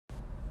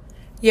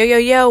Yo, yo,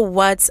 yo,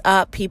 what's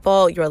up,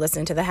 people? You're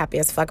listening to the Happy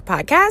as Fuck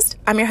podcast.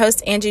 I'm your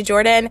host, Angie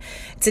Jordan.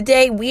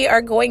 Today, we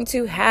are going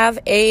to have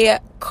a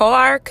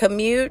car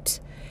commute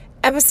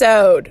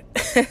episode.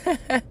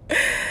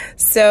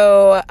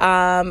 So,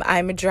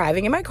 I'm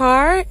driving in my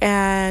car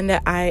and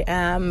I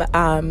am,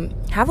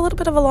 have a little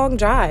bit of a long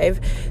drive.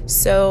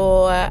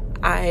 So,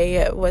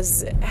 I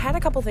had a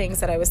couple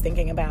things that I was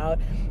thinking about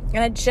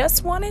and I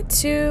just wanted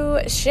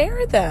to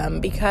share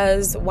them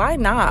because why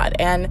not?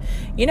 And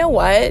you know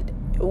what?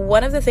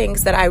 One of the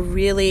things that I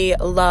really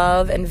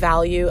love and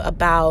value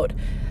about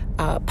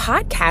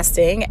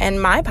podcasting and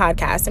my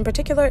podcast in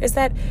particular is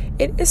that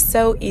it is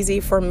so easy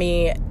for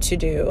me to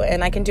do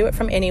and I can do it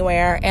from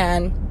anywhere.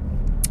 And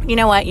you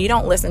know what? You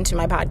don't listen to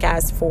my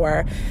podcast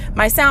for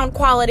my sound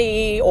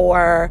quality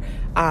or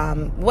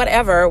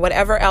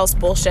whatever else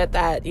bullshit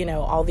that,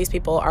 all these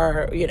people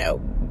are,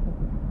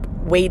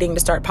 waiting to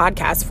start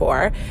podcasts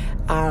for.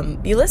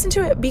 You listen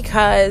to it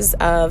because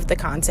of the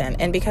content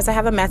and because I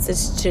have a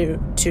message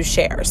to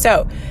share.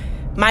 So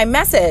my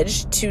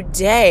message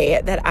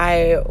today that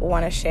I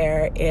want to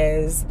share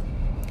is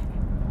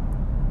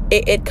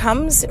it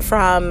comes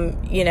from,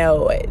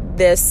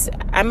 this,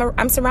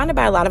 I'm surrounded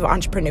by a lot of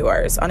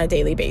entrepreneurs on a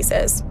daily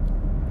basis.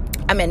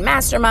 I'm in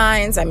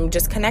masterminds. I'm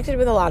just connected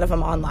with a lot of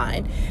them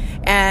online.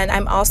 And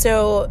I'm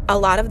also, a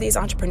lot of these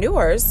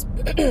entrepreneurs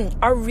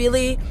are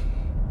really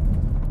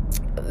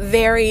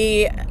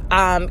very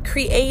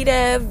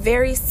creative,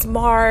 very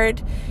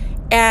smart,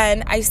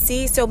 and I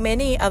see so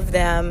many of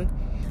them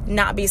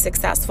not be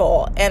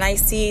successful, and I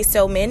see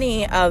so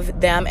many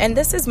of them, and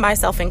this is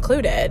myself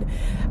included,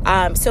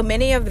 so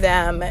many of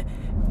them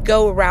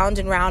go round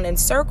and round in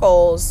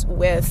circles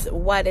with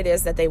what it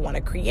is that they want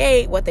to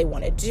create, what they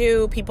want to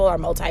do. People are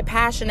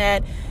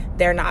multi-passionate,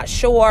 they're not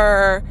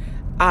sure,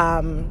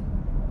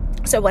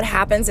 so what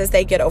happens is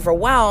they get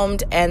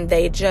overwhelmed and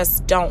they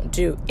just don't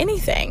do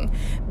anything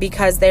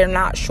because they're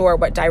not sure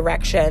what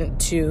direction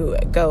to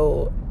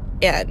go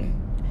in.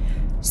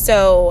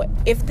 So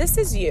if this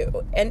is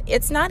you, and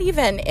it's not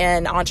even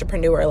in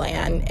entrepreneur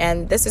land,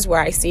 and this is where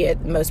I see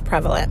it most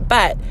prevalent,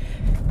 but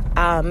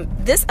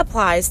this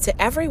applies to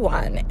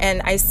everyone.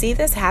 And I see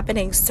this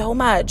happening so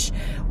much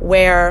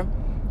where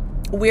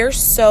we're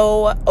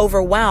so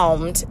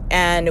overwhelmed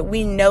and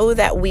we know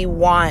that we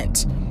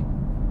want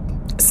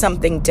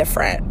something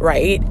different,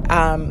 right?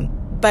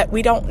 But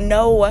we don't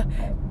know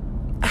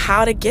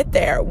how to get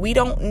there. We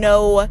don't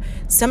know.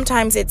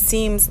 Sometimes it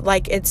seems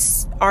like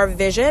our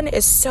vision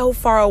is so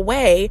far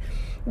away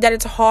that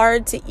it's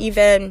hard to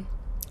even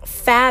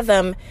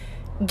fathom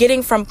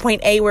getting from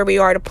point A where we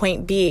are to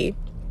point B.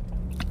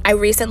 I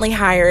recently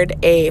hired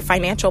a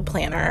financial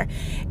planner,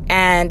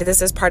 and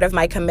this is part of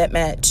my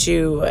commitment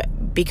to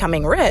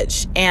becoming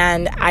rich.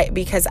 And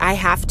because I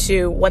have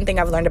to, one thing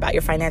I've learned about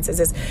your finances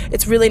is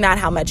it's really not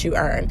how much you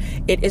earn.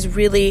 It is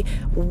really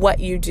what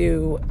you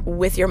do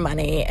with your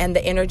money and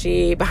the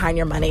energy behind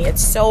your money.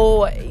 It's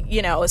so,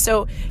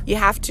 so you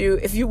have to,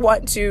 if you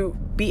want to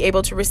be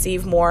able to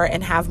receive more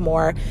and have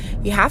more,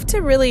 you have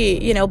to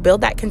really,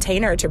 build that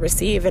container to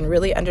receive and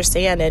really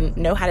understand and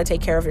know how to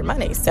take care of your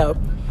money. So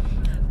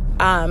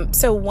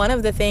one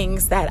of the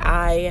things that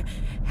I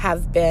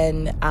have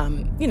been,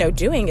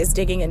 doing is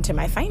digging into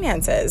my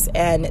finances,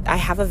 and I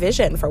have a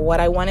vision for what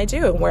I want to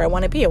do and where I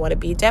want to be. I want to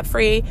be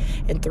debt-free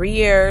in 3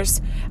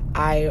 years.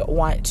 I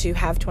want to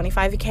have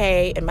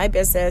 $25K in my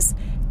business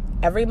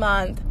every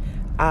month.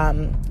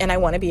 And I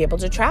want to be able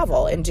to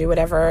travel and do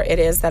whatever it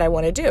is that I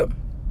want to do.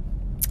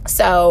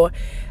 So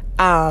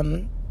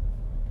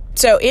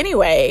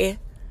anyway,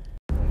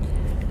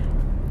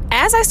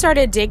 as I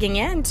started digging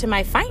into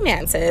my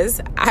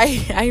finances,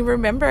 I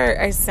remember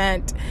I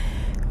sent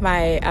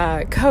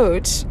my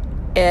coach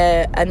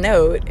a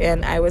note,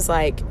 and I was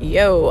like,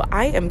 yo,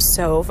 I am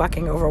so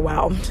fucking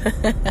overwhelmed.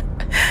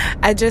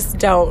 I just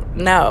don't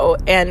know.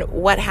 And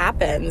what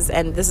happens,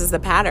 and this is the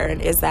pattern,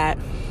 is that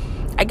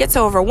I get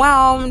so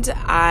overwhelmed,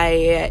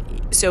 I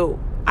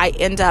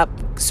end up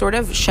sort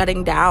of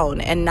shutting down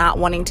and not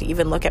wanting to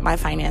even look at my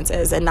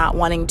finances and not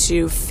wanting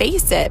to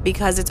face it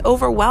because it's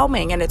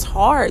overwhelming and it's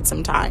hard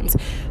sometimes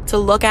to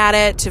look at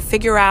it, to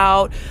figure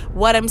out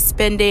what I'm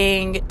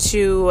spending,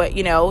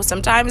 to,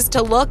 sometimes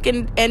to look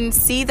and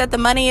see that the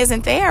money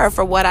isn't there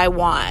for what I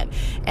want.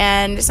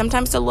 And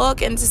sometimes to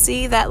look and to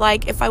see that,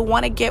 like, if I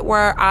want to get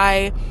where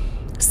I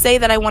say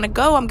that I want to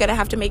go, I'm going to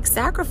have to make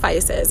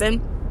sacrifices.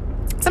 And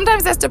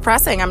sometimes that's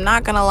depressing. I'm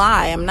not going to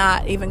lie. I'm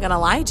not even going to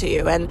lie to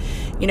you. And,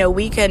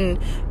 we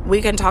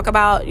can talk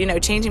about,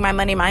 changing my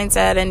money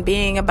mindset and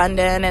being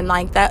abundant and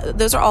like that.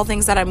 Those are all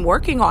things that I'm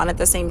working on at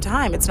the same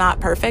time. It's not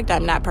perfect.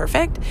 I'm not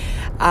perfect.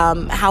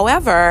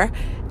 However,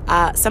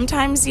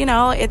 sometimes,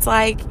 it's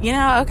like,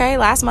 okay,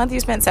 last month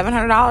you spent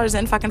 $700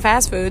 in fucking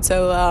fast food.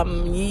 So,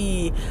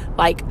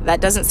 that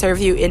doesn't serve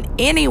you in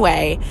any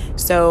way.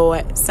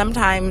 So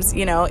sometimes,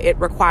 it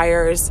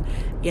requires,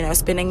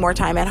 spending more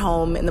time at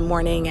home in the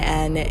morning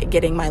and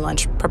getting my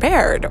lunch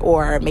prepared,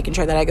 or making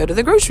sure that I go to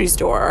the grocery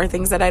store, or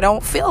things that I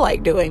don't feel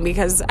like doing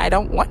because I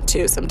don't want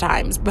to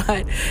sometimes.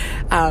 But,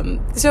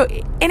 so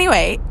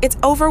anyway, it's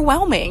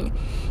overwhelming.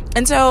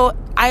 And so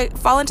I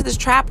fall into this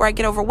trap where I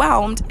get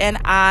overwhelmed and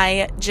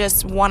I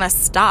just want to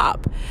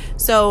stop.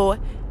 So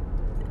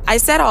I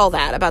said all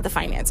that about the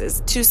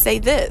finances to say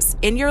this: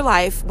 in your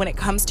life, when it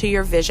comes to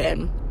your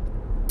vision,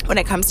 when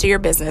it comes to your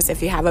business,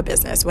 if you have a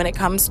business, when it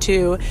comes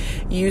to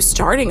you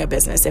starting a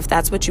business, if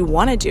that's what you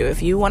want to do,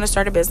 if you want to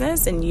start a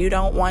business and you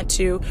don't want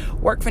to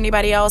work for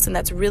anybody else and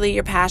that's really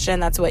your passion,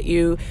 that's what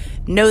you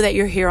know that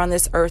you're here on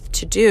this earth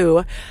to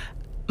do,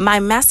 my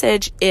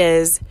message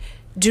is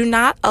do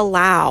not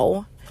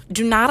allow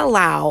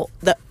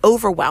the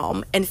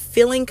overwhelm and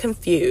feeling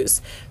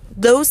confused.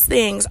 Those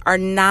things are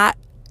not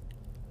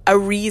a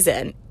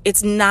reason.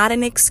 It's not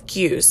an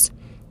excuse.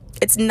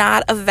 It's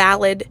not a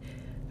valid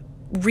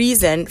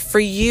reason for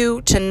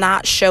you to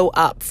not show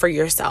up for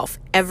yourself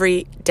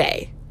every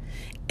day.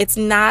 It's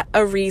not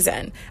a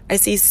reason. I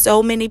see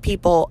so many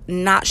people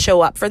not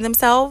show up for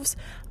themselves,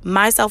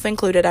 myself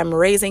included. I'm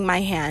raising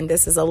my hand.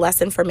 This is a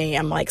lesson for me.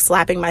 I'm like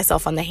slapping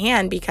myself on the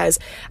hand because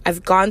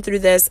I've gone through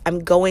this. I'm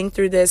going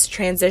through this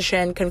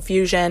transition,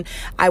 confusion.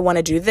 I want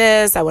to do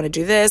this. I want to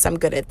do this. I'm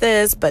good at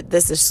this, but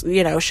this is,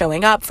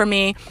 showing up for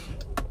me.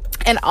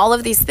 And all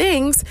of these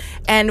things.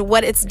 And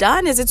what it's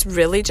done is it's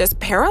really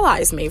just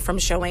paralyzed me from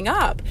showing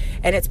up.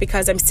 And it's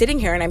because I'm sitting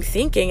here and I'm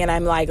thinking and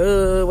I'm like,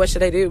 oh, what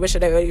should I do? What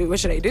should I do? What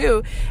should I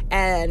do?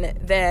 And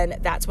then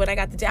that's when I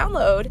got the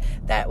download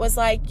that was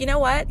like, you know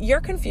what? Your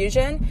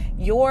confusion,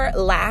 your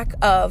lack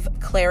of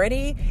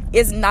clarity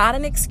is not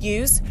an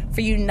excuse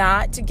for you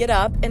not to get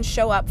up and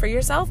show up for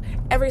yourself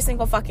every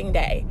single fucking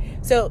day.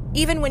 So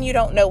even when you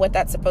don't know what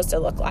that's supposed to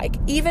look like,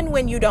 even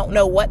when you don't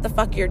know what the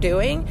fuck you're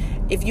doing,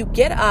 if you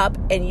get up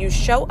and you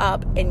show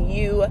up and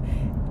you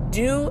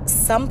do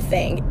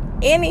something,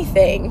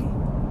 anything,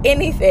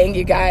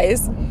 you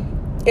guys,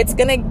 it's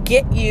going to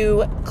get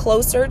you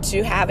closer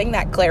to having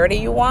that clarity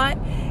you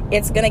want.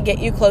 It's going to get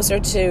you closer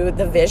to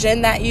the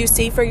vision that you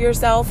see for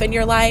yourself in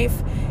your life.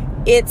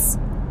 It's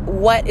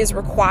what is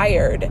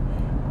required.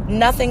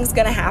 Nothing's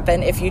going to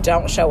happen if you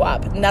don't show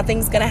up.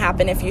 Nothing's going to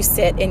happen if you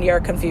sit in your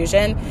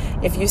confusion,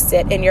 if you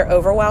sit in your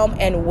overwhelm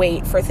and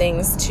wait for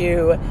things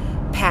to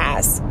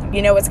pass.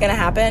 You know what's going to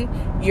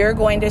happen? You're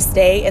going to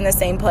stay in the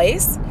same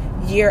place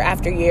year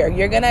after year.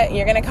 You're going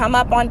to come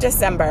up on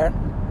December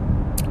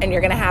and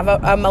you're going to have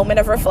a moment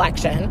of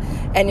reflection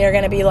and you're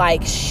going to be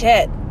like,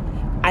 shit,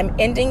 I'm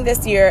ending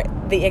this year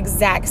the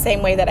exact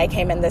same way that I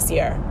came in this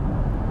year.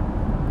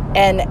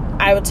 And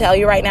I will tell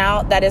you right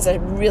now, that is a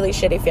really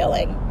shitty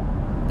feeling.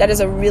 That is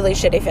a really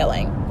shitty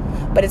feeling.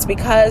 But it's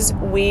because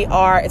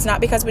it's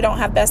not because we don't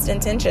have best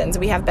intentions.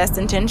 We have best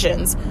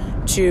intentions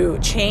to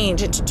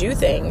change and to do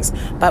things.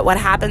 But what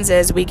happens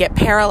is we get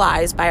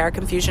paralyzed by our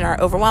confusion, our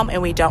overwhelm,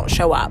 and we don't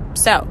show up.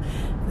 So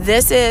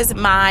this is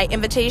my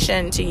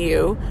invitation to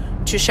you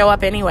to show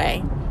up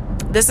anyway.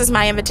 This is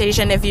my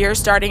invitation if you're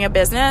starting a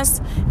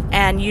business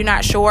and you're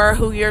not sure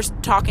who you're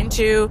talking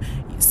to.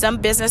 Some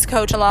business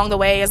coach along the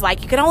way is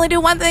like, you can only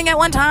do one thing at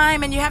one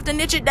time and you have to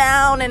niche it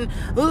down, and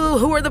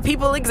who are the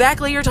people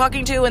exactly you're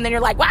talking to? And then you're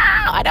like,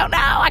 wow, I don't know,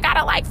 I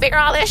gotta figure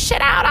all this shit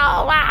out.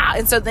 Oh wow.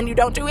 And so then you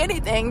don't do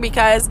anything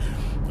because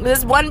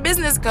this one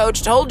business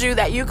coach told you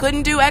that you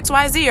couldn't do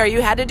XYZ or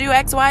you had to do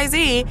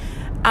XYZ.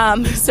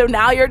 So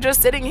now you're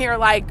just sitting here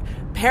like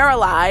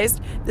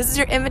paralyzed. This is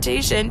your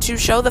invitation to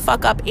show the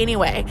fuck up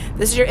anyway.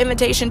 This is your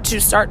invitation to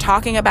start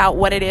talking about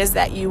what it is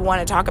that you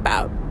want to talk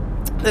about.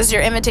 This is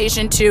your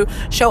invitation to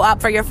show up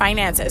for your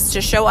finances,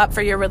 to show up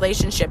for your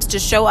relationships, to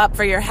show up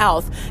for your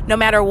health, no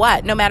matter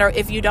what, no matter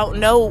if you don't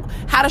know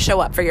how to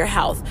show up for your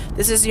health.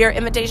 This is your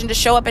invitation to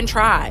show up and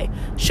try.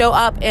 Show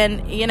up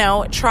and,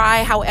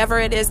 try however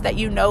it is that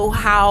you know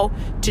how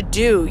to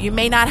do. You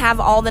may not have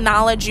all the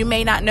knowledge, you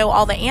may not know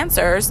all the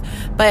answers,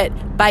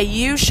 but by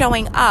you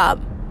showing up,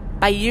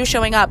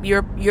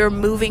 you're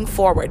moving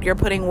forward. You're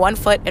putting one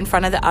foot in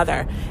front of the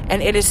other.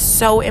 And it is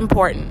so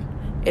important.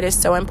 It is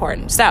so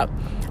important. So,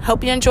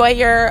 hope you enjoy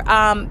your,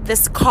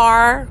 this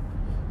car,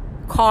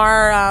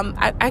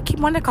 I keep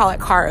wanting to call it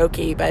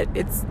karaoke, but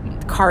it's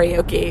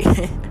karaoke,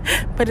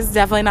 but it's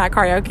definitely not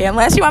karaoke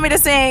unless you want me to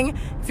sing.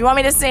 If you want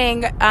me to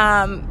sing,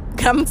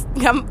 come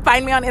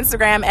find me on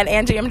Instagram at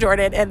Angie M.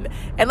 Jordan and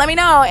let me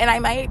know. And I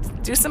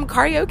might do some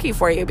karaoke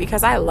for you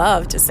because I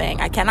love to sing.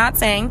 I cannot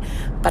sing,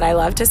 but I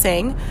love to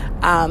sing.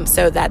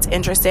 So that's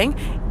interesting.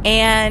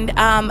 And,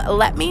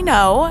 let me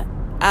know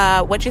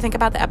what you think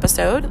about the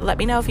episode. Let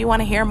me know if you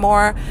want to hear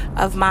more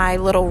of my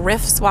little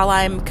riffs while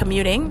I'm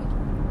commuting.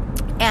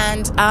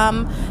 And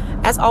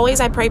as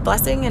always, I pray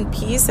blessing and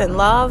peace and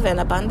love and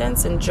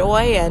abundance and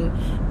joy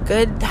and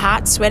good,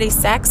 hot, sweaty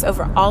sex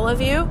over all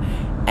of you.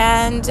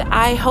 And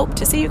I hope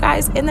to see you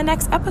guys in the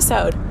next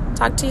episode.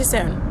 Talk to you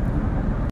soon.